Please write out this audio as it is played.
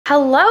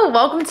Hello,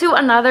 welcome to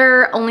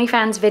another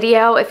OnlyFans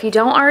video. If you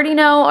don't already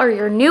know or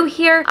you're new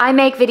here, I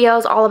make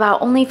videos all about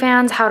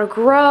OnlyFans, how to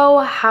grow,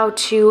 how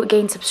to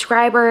gain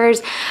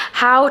subscribers,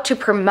 how to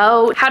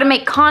promote, how to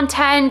make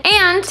content,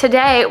 and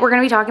today we're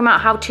gonna be talking about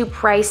how to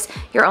price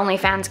your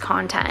OnlyFans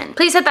content.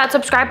 Please hit that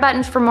subscribe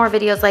button for more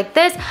videos like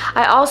this.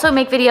 I also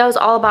make videos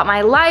all about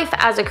my life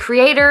as a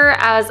creator,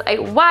 as a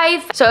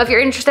wife. So if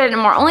you're interested in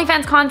more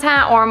OnlyFans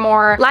content or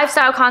more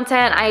lifestyle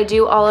content, I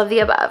do all of the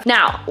above.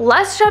 Now,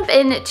 let's jump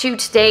into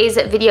today's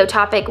video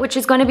topic, which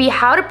is going to be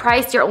how to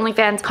price your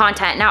OnlyFans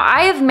content. Now,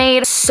 I have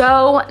made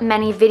so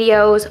many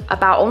videos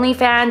about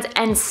OnlyFans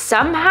and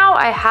somehow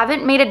I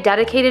haven't made a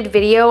dedicated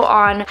video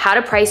on how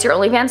to price your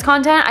OnlyFans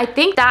content. I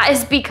think that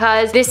is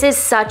because this is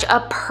such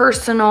a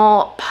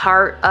personal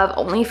part of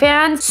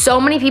OnlyFans.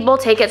 So many people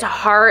take it to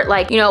heart,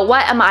 like, you know,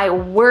 what am I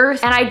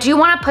worth? And I do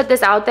want to put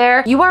this out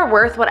there. You are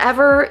worth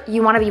whatever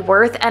you want to be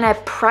worth, and a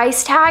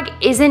price tag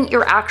isn't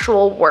your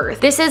actual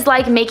worth. This is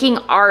like making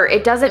art.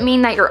 It doesn't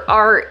mean that your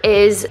art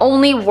is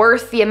only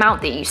worth the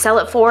amount that you sell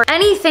it for.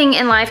 Anything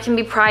in life can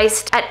be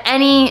priced at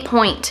any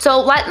point. So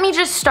let me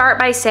just start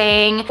by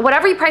saying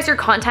whatever you price your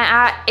content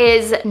at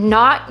is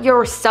not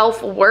your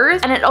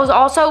self-worth, and it is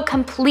also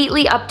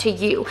completely up to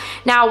you.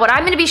 Now, what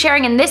I'm going to be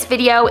sharing in this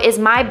video is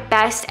my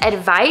best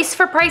advice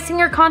for pricing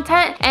your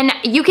content, and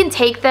you can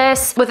take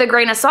this with a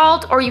grain of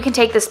salt, or you can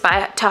take this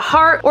to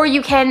heart, or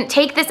you can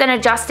take this and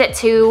adjust it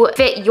to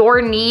fit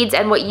your needs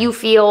and what you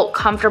feel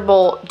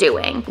comfortable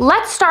doing.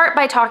 Let's start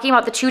by talking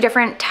about the two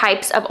different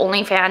types of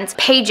OnlyFans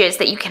pages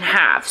that you can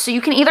have. So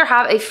you can either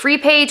have a free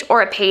page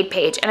or a paid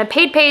page, and a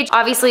paid page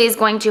obviously is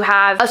going to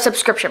have a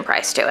subscription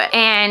price to it,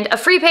 and a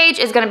free page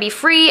is going to be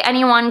free.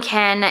 Anyone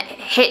can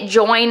hit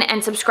join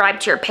and subscribe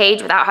to your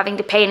page without having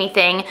to pay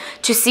anything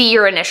to see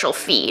your initial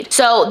feed.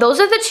 So those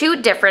are the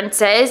two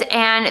differences,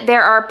 and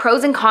there are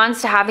pros and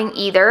cons to having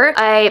either.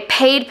 A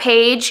paid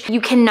page,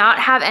 you cannot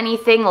have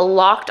anything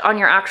locked on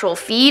your actual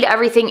feed.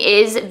 Everything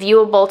is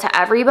viewable to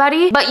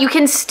everybody, but you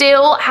can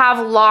still have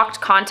locked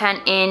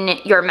content in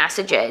your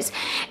messages.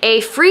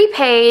 A free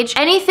page,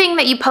 anything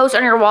that you post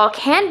on your wall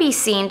can be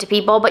seen to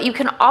people, but you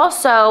can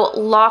also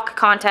lock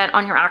content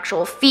on your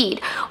actual feed,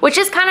 which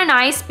is kind of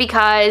nice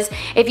because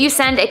if you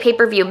send a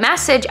pay-per-view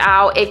message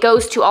out, it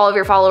goes to all of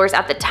your followers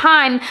at the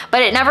time,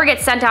 but it never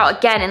gets sent out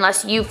again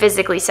unless you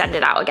physically send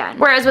it out again.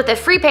 Whereas with a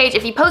free page,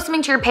 if you post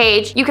something to your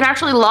page, you can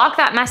actually lock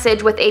that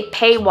message with a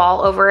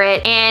paywall over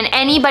it, and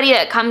anybody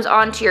that comes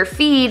onto your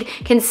feed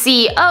can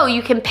see, oh,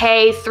 you can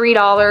pay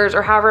 $3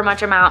 or however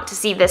much amount to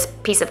see this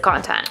piece of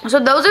content. So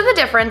those are the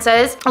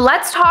differences.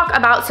 Let's talk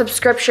about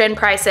subscription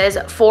prices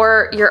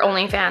for your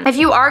OnlyFans. If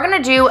you are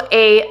gonna do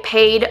a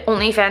paid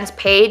OnlyFans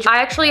page, I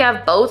actually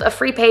have both a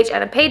free page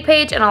and a paid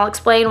page, and I'll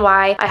explain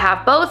why I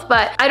have both,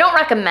 but I don't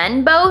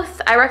recommend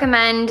both. I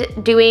recommend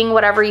doing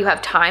whatever you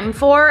have time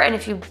for, and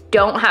if you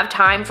don't have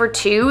time for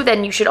two,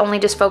 then you should only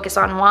just focus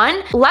on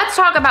one. Let's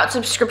talk about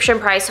subscription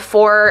price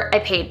for a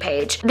paid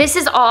page. This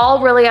is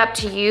all really up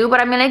to you,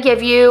 but I'm gonna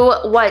give you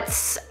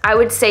what's, I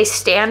would say,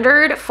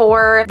 standard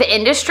for the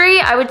industry.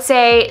 I would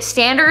say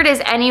standard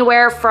is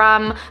anywhere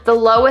from the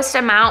lowest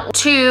amount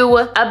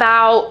to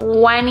about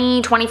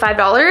 $20,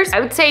 $25. I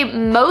would say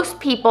most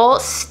people,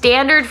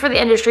 standard for the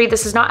industry,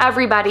 this is not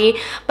everybody,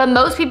 but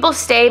most people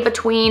stay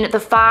between the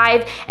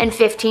 $5 and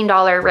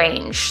 $15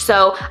 range.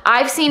 So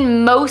I've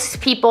seen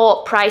most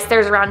people price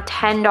theirs around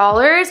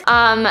 $10,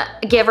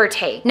 give or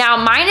take. Now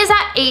mine is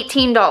at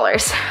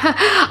 $18.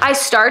 I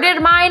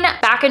started mine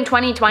back in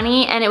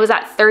 2020 and it was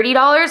at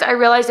 $30. I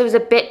realized it was a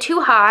bit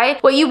too high.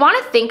 What you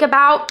want to think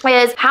about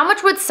is how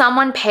much would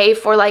someone pay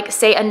for, like,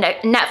 say a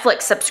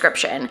Netflix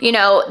subscription? You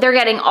know, they're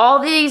getting all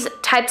these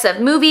types of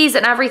movies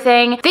and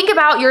everything. Think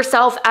about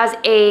yourself as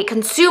a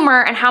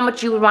consumer and how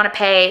much you would want to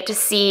pay to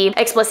see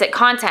explicit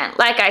content.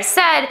 Like I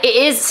said, it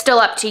is still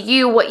up to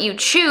you what you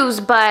choose,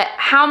 but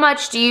how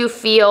much do you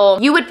feel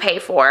you would pay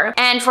for,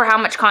 and for how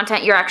much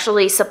content you're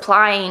actually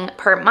supplying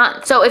per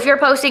month? So if you're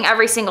posting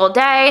every single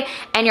day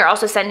and you're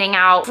also sending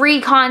out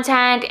free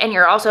content and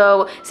you're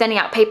also sending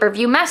out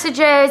pay-per-view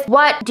messages,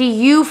 what do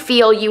you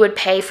feel you would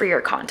pay for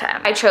your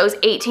content? I chose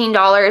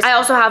 $18. I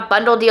also have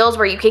bundle deals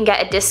where you can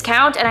get a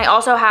discount, and I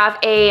also have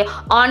a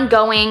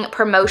ongoing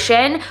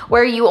promotion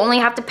where you only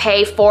have to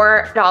pay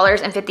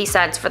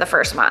 $4.50 for the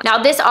first month.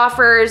 Now this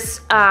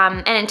offers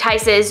and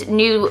entices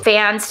new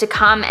fans to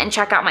come and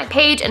check out my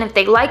page, and if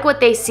they like what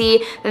they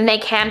see, then they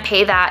can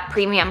pay that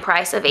premium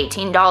price of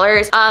 $18.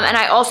 And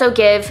I also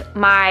give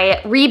my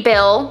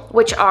rebill,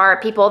 which are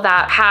people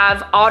that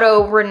have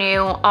auto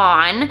renew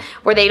on,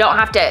 where they don't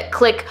have to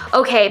click,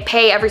 okay,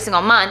 pay every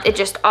single month. It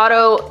just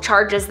auto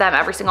charges them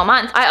every single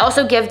month. I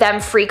also give them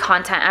free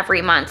content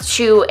every month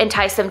to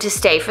entice them to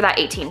stay for that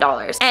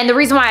 $18. And the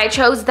reason why I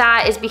chose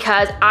that is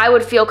because I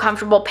would feel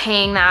comfortable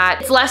paying that.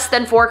 It's less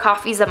than 4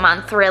 coffees a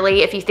month,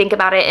 really, if you think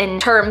about it in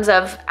terms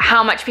of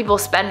how much people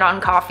spend on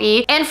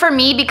coffee. And for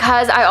me,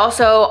 because I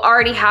also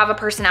already have a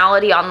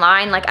personality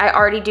online, like I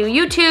already do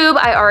YouTube,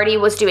 I already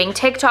was doing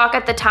TikTok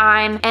at the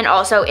time, and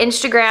also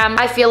Instagram,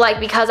 I feel like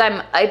because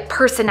I'm a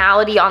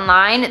personality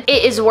online,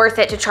 it is worth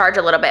it to charge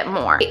a little bit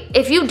more. right?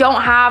 If you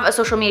don't have a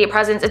social media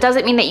presence, it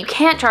doesn't mean that you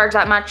can't charge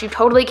that much. You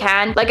totally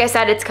can. Like I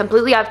said, it's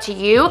completely up to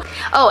you.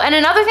 Oh, and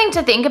another thing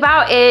to think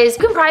about is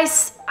you can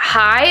price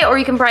high or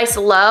you can price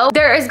low.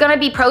 There is gonna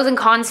be pros and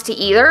cons to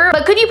either,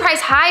 but could you price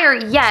higher?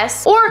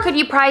 Yes. Or could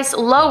you price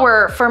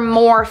lower for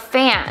more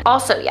fans?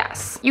 Also,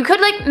 yes. You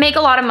could like make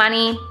a lot of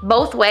money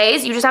both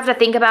ways. You just have to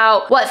think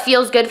about what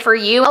feels good for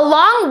you.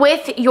 Along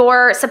with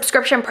your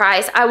subscription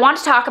price, I want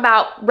to talk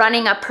about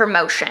running a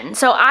promotion.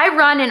 So I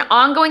run an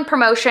ongoing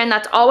promotion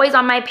that's always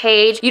on my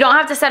page. You don't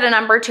have to set a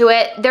number to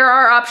it. There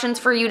are options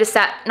for you to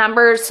set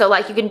numbers. So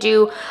like you can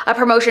do a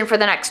promotion for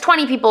the next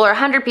 20 people or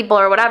 100 people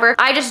or whatever.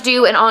 I just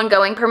do an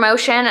ongoing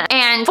promotion,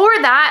 and for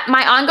that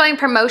my ongoing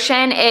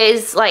promotion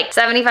is like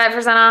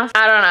 75% off.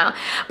 I don't know,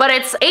 but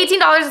it's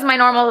 $18 is my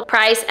normal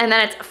price, and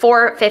then it's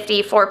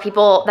 $4.50 for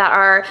people that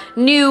are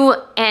new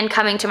and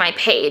coming to my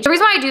page. The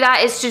reason why I do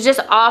that is to just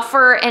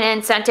offer an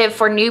incentive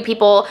for new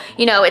people.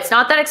 You know, it's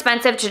not that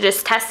expensive to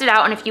just test it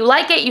out, and if you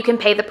like it, you can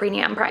pay the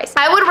premium price.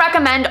 I would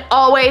recommend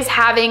always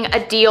having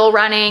a deal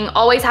running,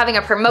 always having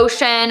a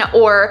promotion,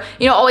 or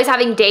you know, always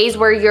having days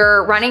where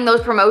you're running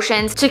those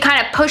promotions to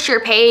kind of push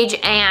your page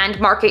and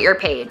market your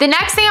page. The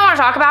next thing I want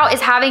to talk about is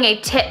having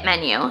a tip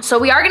menu. So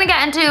we are going to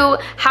get into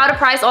how to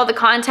price all the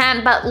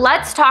content, but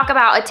let's talk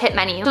about a tip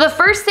menu. So the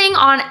first thing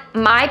on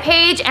my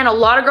page and a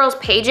lot of girls'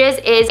 pages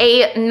is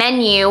a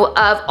menu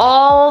of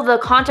all the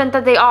content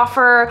that they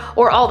offer,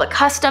 or all the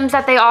customs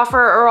that they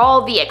offer, or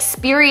all the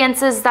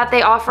experiences that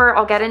they offer.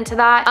 I'll get into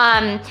that.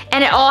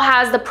 And it all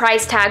has the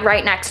price tag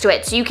right next to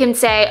it. So you can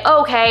say,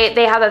 okay,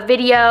 they have a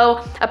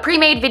video, a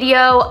pre-made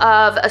video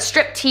of a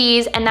strip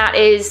tease, and that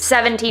is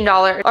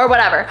 $17 or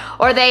whatever.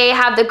 Or they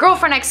have the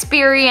girlfriend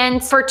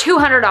experience for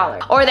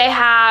 $200, or they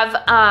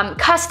have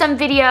custom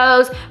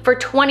videos for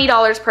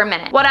 $20 per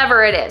minute,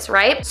 whatever it is,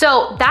 right?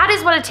 So that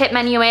is what a tip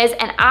menu is,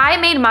 and I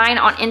made mine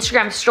on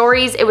Instagram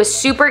stories. It was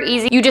super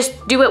easy. You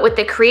just do it with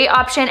the create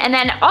option. And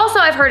then also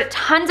I've heard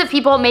tons of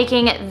people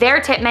making their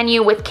tip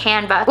menu with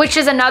Canva, which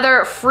is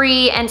another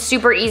free and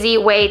super easy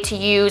way to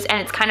use,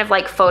 and it's kind of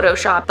like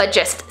Photoshop, but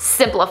just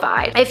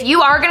simplified. If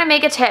you are gonna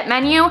make a tip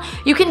menu,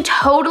 you can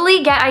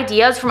totally get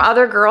ideas from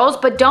other girls,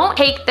 but don't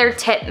take their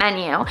tip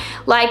menu.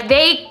 Like,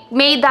 they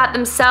made that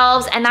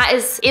themselves, and that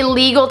is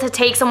illegal to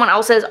take someone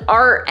else's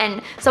art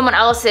and someone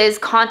else's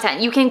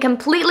content. You can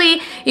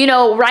completely, you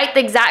know, write the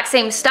exact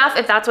same stuff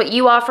if that's what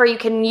you offer. You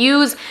can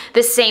use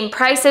the same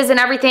prices and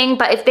everything,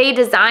 but if they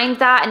designed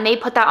that and they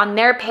put that on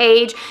their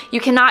page,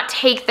 you cannot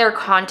take their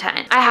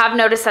content. I have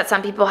noticed that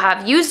some people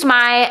have used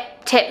my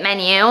tip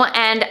menu,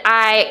 and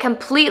I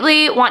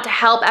completely want to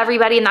help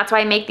everybody, and that's why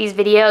I make these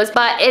videos.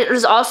 But it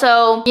was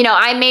also, you know,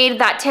 I made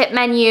that tip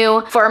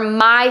menu for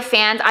my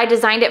fans. I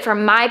designed it for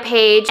my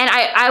page, and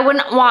I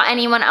wouldn't want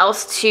anyone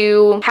else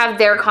to have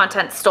their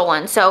content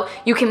stolen. So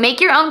you can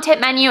make your own tip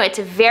menu. It's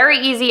very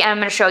easy, and I'm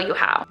gonna show you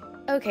how.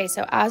 Okay,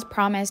 so as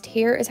promised,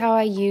 here is how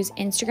I use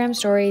Instagram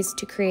stories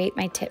to create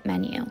my tip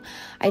menu.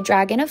 I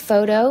drag in a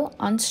photo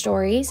on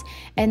stories,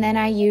 and then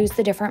I use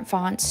the different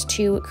fonts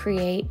to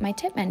create my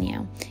tip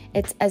menu.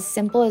 It's as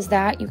simple as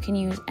that. You can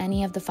use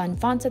any of the fun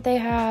fonts that they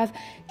have,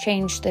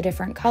 change the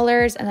different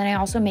colors, and then I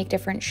also make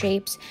different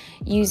shapes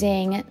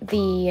using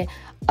the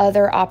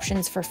other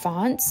options for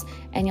fonts,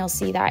 and you'll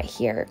see that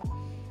here.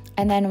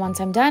 And then once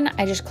I'm done,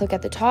 I just click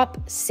at the top,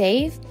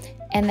 save,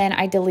 and then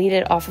I delete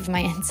it off of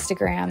my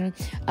Instagram.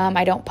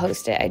 I don't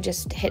post it. I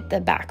just hit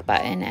the back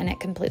button and it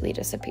completely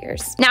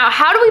disappears. Now,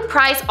 how do we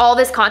price all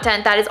this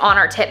content that is on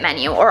our tip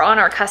menu or on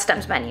our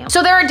customs menu?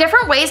 So there are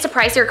different ways to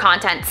price your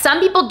content. Some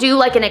people do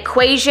like an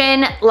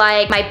equation,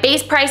 like my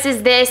base price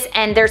is this,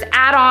 and there's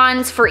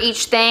add-ons for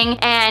each thing,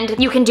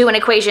 and you can do an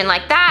equation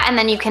like that, and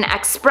then you can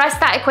express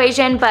that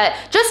equation. But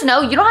just know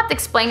you don't have to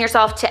explain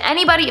yourself to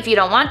anybody if you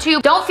don't want to.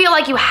 Don't feel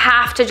like you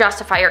have to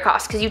justify your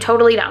costs, because you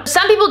totally don't.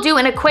 Some people do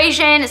an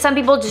equation, some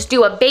people just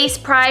do a base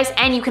price,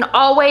 and you can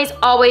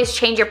always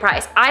change your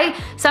price. I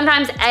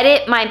sometimes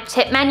edit my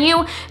tip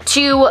menu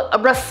to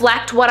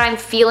reflect what I'm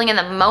feeling in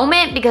the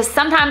moment, because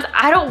sometimes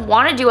I don't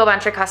want to do a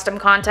bunch of custom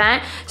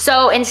content.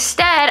 So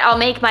instead, I'll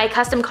make my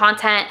custom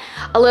content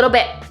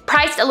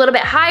priced a little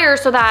bit higher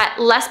so that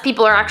less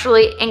people are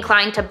actually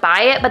inclined to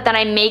buy it, but then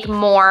I make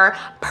more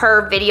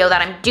per video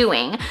that I'm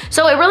doing.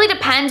 So it really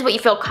depends what you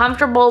feel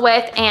comfortable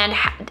with, and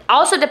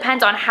also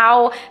depends on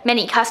how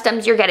many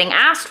customs you're getting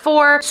asked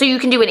for. So you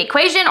can do an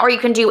equation, or you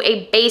can do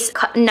a base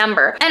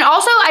number. And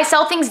also I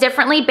sell things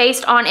differently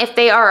based on if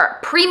they are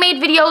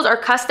pre-made videos or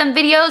custom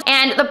videos.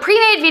 And the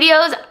pre-made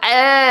videos,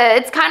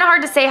 it's kind of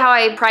hard to say how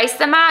I price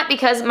them at,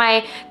 because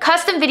my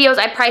custom videos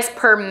I price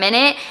per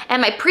minute,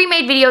 and my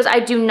pre-made videos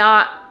I do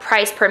not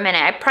price per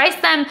minute. I price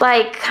them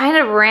like kind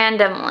of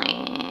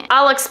randomly.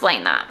 I'll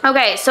explain that.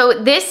 Okay,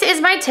 so this is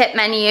my tip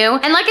menu.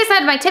 And like I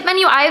said, my tip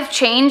menu I've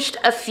changed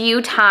a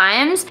few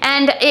times,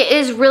 and it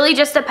is really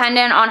just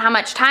dependent on how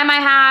much time I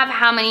have,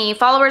 how many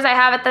followers I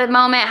have at the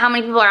moment, how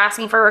many people are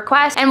asking for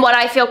requests, and what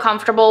I feel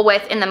comfortable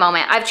with in the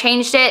moment. I've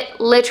changed it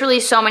literally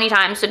so many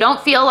times, so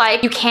don't feel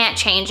like you can't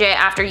change it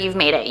after you've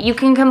made it. You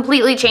can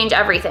completely change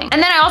everything.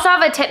 And then I also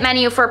have a tip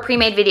menu for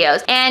pre-made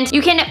videos, and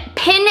you can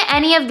pin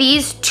any of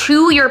these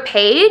to your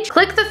page,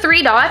 click the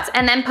 3 dots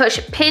and then push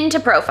pin to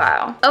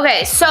profile.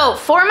 Okay, so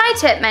for my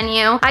tip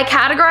menu, I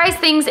categorize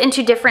things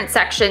into different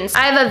sections.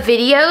 I have a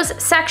videos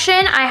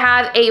section, I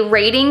have a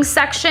ratings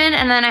section,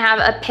 and then I have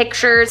a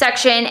pictures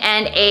section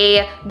and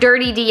a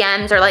dirty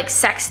DMs or like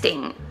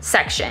sexting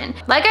section.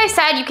 Like I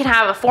said, you can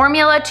have a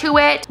formula to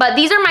it, but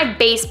these are my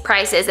base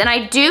prices, and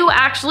I do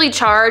actually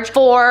charge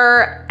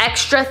for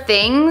extra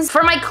things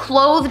for my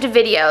clothed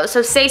videos.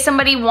 So say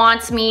somebody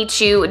wants me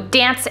to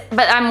dance,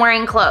 but I'm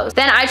wearing clothes,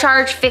 then I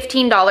charge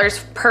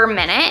 $15 per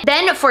minute.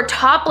 Then for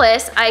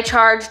topless, I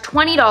charge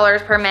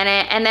 $20 per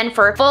minute, and then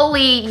for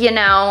fully, you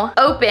know,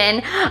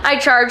 open, I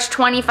charge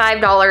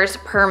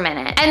 $25 per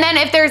minute. And then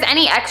if there's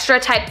any extra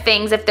type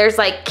things, if there's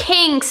like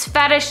kinks,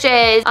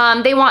 fetishes,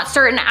 they want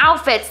certain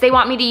outfits, they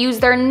want me to use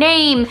their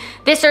name,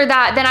 this or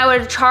that, then I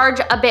would charge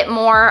a bit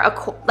more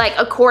like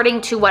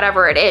according to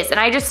whatever it is. And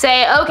I just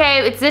say, okay,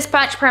 it's this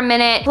much per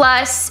minute,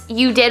 plus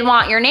you did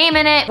want your name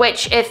in it,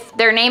 which if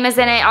their name is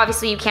in it,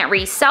 obviously you can't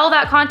resell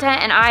that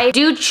content. And I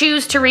do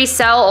choose to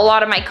resell a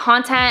lot of my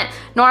content.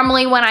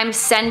 Normally when I'm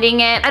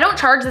sending it, I don't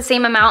charge the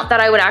same amount that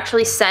I would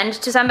actually send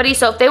to somebody.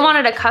 So if they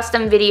wanted a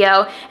custom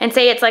video and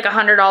say it's like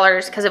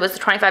 $100 because it was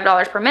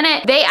 $25 per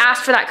minute, they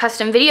asked for that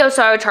custom video,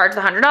 so I would charge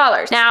the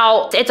 $100.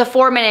 Now it's a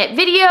 4-minute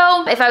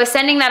video. If I was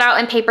sending that out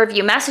in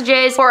pay-per-view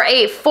messages for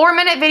a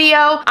 4-minute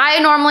video, I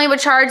normally would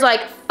charge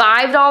like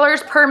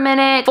 $5 per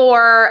minute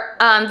for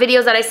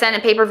videos that I send a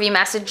pay-per-view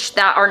message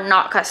that are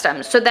not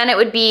custom. So then it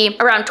would be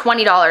around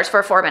 $20 for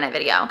a 4-minute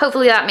video.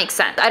 Hopefully that makes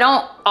sense. I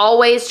don't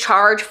always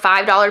charge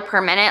 $5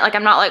 per minute. Like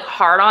I'm not like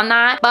hard on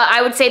that, but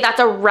I would say that's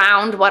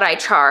around what I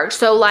charge.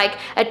 So like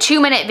a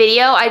 2-minute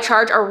video, I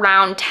charge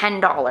around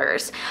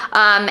 $10.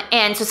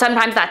 And so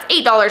sometimes that's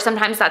 $8,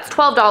 sometimes that's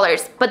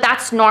 $12, but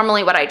that's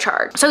normally what I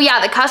charge. So yeah,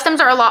 the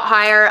customs are a lot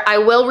higher. I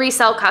will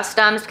resell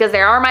customs because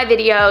they are my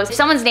videos. If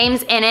someone's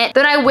name's in it,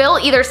 then I will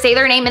either say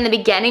their name in the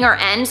beginning or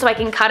end so I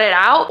can cut it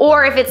out,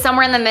 or if it's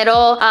somewhere in the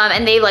middle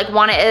and they like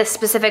want it a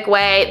specific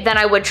way, then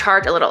I would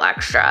charge a little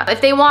extra.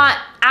 If they want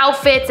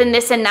outfits and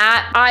this and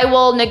that, I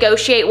will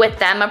negotiate with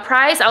them a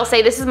price. I'll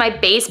say this is my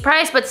base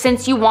price, but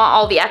since you want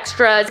all the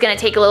extras, it's gonna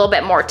take a little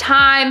bit more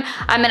time.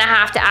 I'm gonna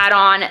have to add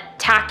on,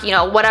 tack, you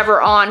know,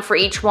 whatever on for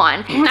each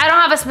one. I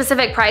don't have a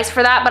specific price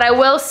for that, but I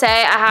will say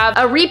I have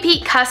a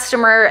repeat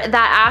customer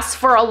that asks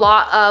for a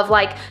lot of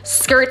like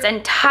skirts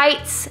and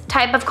tights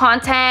type of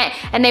content,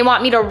 and they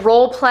want me to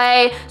role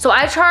play. So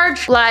I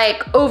charge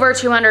like over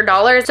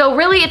 $200. So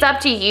really it's up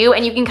to you,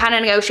 and you can kind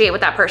of negotiate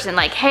with that person.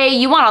 Like, hey,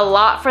 you want a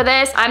lot for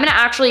this. I'm gonna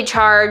actually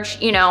charge,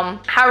 you know,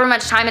 however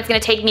much time it's gonna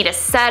take me to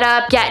set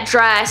up, get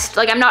dressed.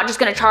 Like I'm not just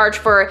gonna charge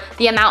for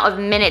the amount of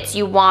minutes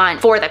you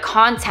want for the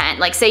content.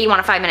 Like say you want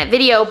a 5-minute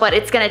video, but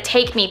it's gonna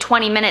take me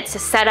 20 minutes to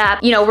set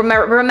up, you know,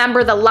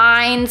 remember the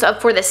lines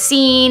for the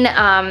scene,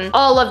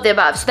 all of the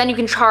above. So then you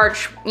can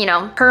charge, you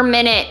know, per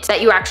minute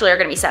that you actually are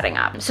gonna be setting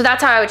up. So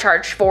that's how I would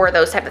charge for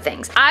those type of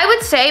things. I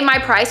would say my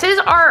prices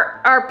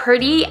are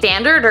pretty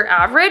standard or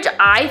average.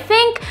 I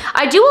think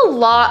I do a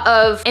lot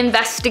of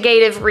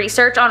investigative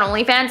research on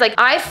OnlyFans. Like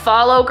I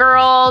follow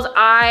girls,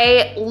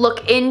 I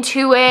look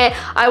into it,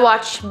 I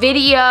watch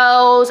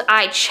videos,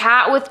 I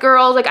chat with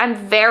girls. Like I'm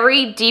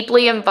very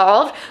deeply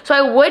involved. So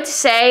I would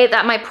say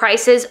that my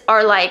prices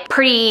are like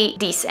pretty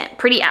decent,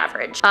 pretty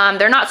average.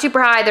 They're not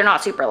super high, they're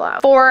not super low.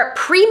 For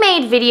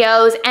pre-made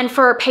videos and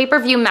for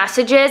pay-per-view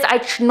messages,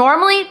 I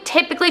normally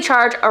typically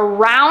charge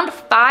around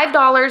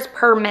 $5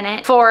 per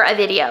minute for a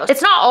video.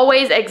 It's not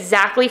always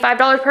exactly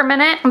 $5 per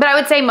minute, but I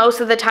would say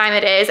most of the time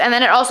it is. And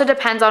then it also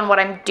depends on what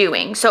I'm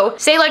doing. So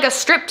say like a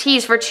strip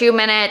tease for 2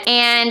 minutes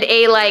and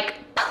a like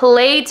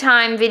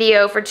playtime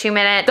video for 2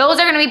 minutes, those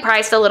are gonna be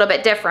priced a little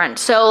bit different.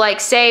 So like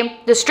say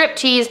the strip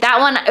tease, that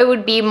one it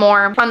would be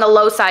more on the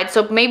low side.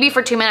 So maybe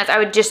for 2 minutes I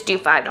would just do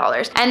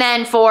 $5. And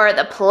then for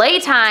the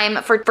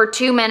playtime for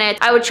 2 minutes,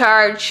 I would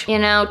charge, you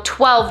know,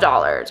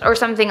 $12 or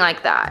something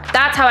like that.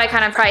 That's how I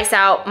kind of price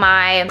out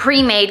my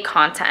pre-made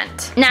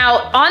content.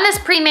 Now on this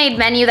pre-made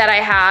menu that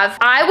I have,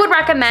 I would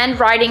recommend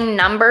writing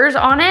numbers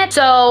on it.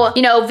 So,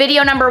 you know,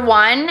 video number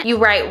 1, you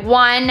write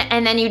 1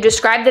 and then you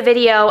describe the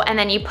video and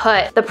then you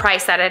put the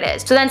price that it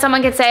is. So then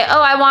someone can say,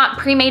 oh, I want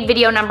pre-made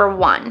video number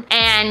 1.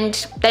 And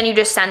then you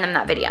just send them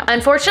that video.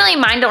 Unfortunately,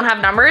 mine don't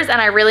have numbers and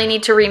I really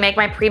need to remake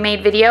my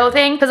pre-made video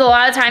thing because a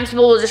lot of times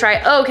people will just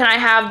write, oh, can I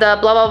have the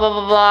blah, blah, blah,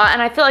 blah, blah.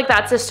 And I feel like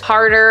that's just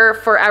harder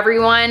for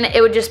everyone.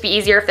 It would just be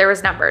easier if there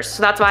was numbers.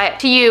 So that's why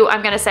to you,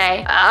 I'm gonna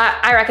say,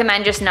 I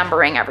recommend just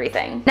numbering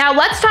everything. Now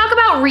let's talk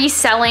about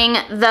reselling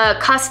the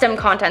custom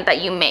content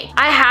that you make.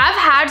 I have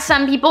had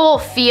some people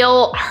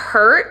feel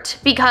hurt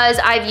because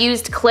I've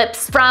used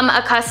clips from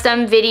a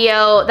custom video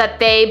video that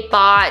they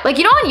bought. Like,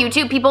 you know, on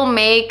YouTube, people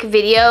make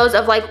videos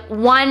of like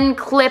 1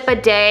 clip a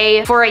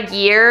day for a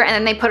year, and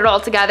then they put it all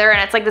together,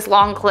 and it's like this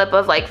long clip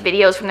of like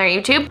videos from their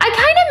YouTube. I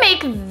kind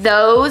of make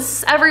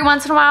those every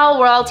once in a while,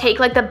 where I'll take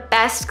like the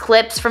best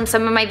clips from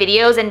some of my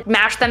videos and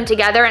mash them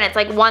together, and it's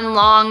like one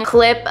long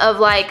clip of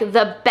like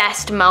the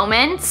best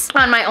moments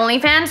on my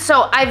OnlyFans.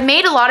 So I've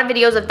made a lot of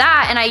videos of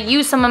that, and I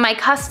use some of my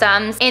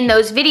customs in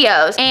those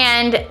videos.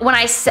 And when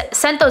I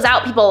sent those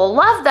out, people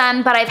love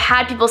them, but I've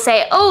had people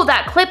say, oh,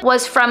 that clip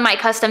was from my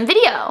custom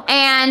video.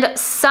 And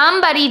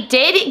somebody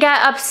did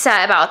get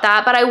upset about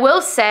that, but I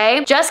will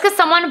say, just because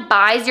someone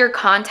buys your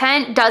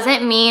content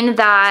doesn't mean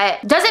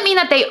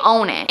that they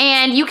own it.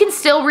 And you can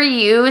still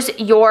reuse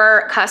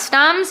your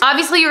customs.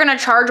 Obviously, you're gonna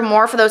charge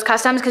more for those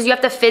customs because you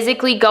have to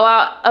physically go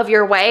out of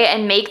your way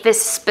and make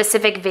this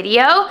specific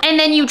video. And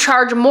then you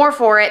charge more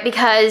for it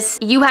because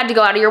you had to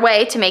go out of your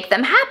way to make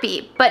them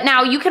happy. But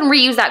now you can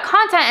reuse that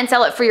content and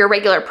sell it for your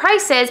regular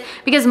prices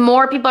because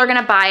more people are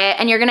gonna buy it,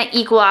 and you're gonna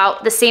equal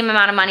out the same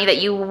amount of money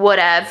that you would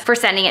have for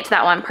sending it to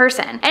that one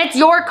person. And it's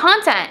your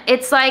content.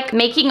 It's like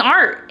making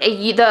art.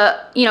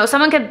 You know,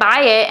 someone could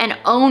buy it and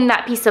own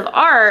that piece of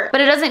art,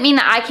 but it doesn't mean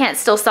that I can't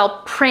still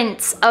sell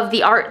prints of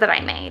the art that I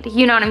made.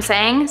 You know what I'm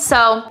saying?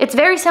 So it's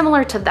very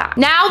similar to that.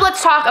 Now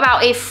let's talk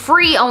about a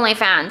free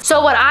OnlyFans.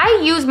 So what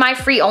I use my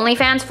free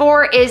OnlyFans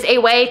for is a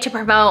way to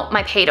promote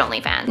my paid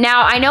OnlyFans.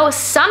 Now I know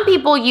some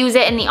people use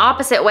it in the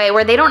opposite way,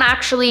 where they don't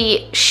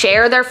actually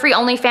share their free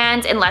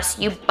OnlyFans unless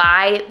you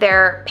buy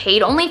their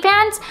paid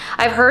OnlyFans.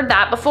 I've heard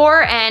that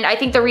before, and I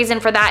think the reason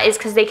for that is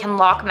because they can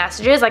lock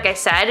messages. Like I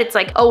said, it's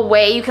like a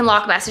way you can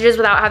lock messages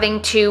without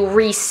having to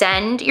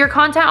resend your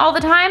content all the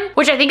time,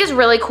 which I think is a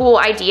really cool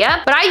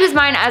idea. But I use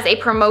mine as a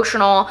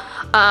promotional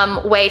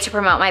way to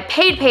promote my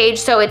paid page.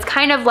 So it's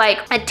kind of like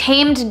a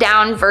tamed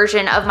down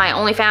version of my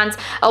OnlyFans,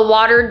 a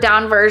watered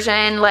down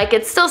version. Like,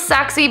 it's still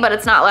sexy, but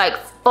it's not like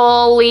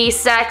fully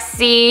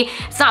sexy.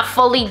 It's not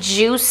fully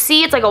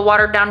juicy. It's like a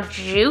watered down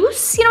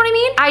juice, you know what I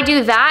mean? I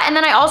do that, and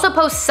then I also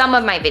post some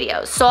of my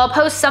videos. So I'll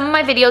post some of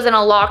my videos in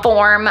a locked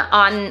form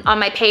on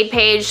my paid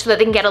page so that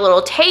they can get a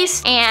little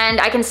taste, and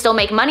I can still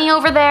make money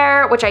over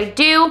there, which I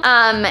do.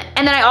 And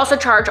then I also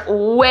charge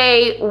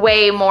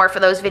way more for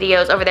those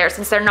videos over there,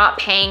 since they're not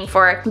paying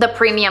for the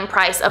premium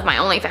price of my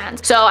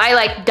OnlyFans. So I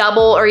like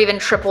double or even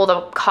triple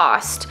the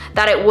cost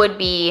that it would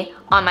be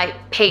on my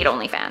paid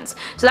OnlyFans.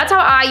 So that's how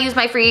I use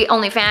my free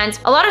OnlyFans.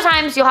 A lot of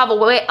times you'll have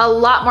a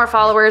lot more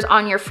followers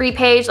on your free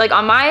page. Like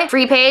on my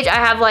free page, I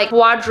have like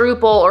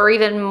quadruple or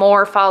even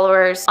more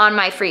followers on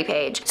my free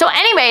page. So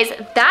anyways,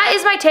 that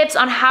is my tips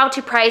on how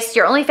to price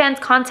your OnlyFans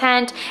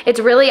content.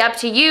 It's really up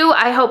to you.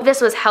 I hope this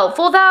was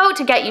helpful though,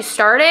 to get you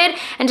started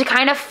and to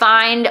kind of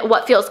find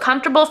what feels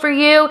comfortable for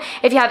you.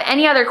 If you have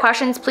any other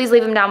questions, please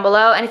leave them down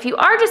below. And if you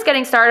are just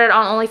getting started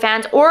on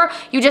OnlyFans, or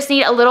you just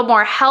need a little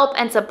more help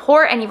and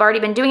support and you've already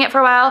been doing it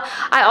for a while,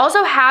 I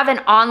also have an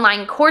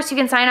online course you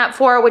can sign up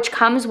for, which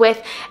comes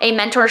with a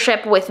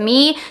mentorship with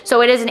me.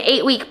 So it is an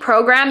 8-week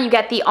program. You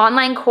get the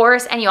online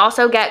course, and you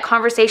also get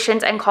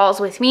conversations and calls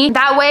with me.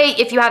 That way,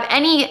 if you have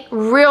any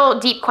real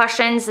deep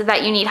questions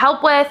that you need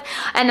help with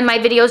and then my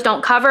videos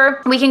don't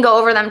cover, we can go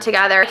over them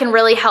together. I can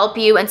really help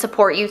you and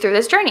support you through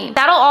this journey.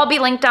 That'll all be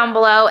linked down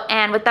below.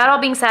 And with that all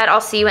being said, I'll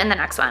see you in the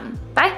next one. Bye.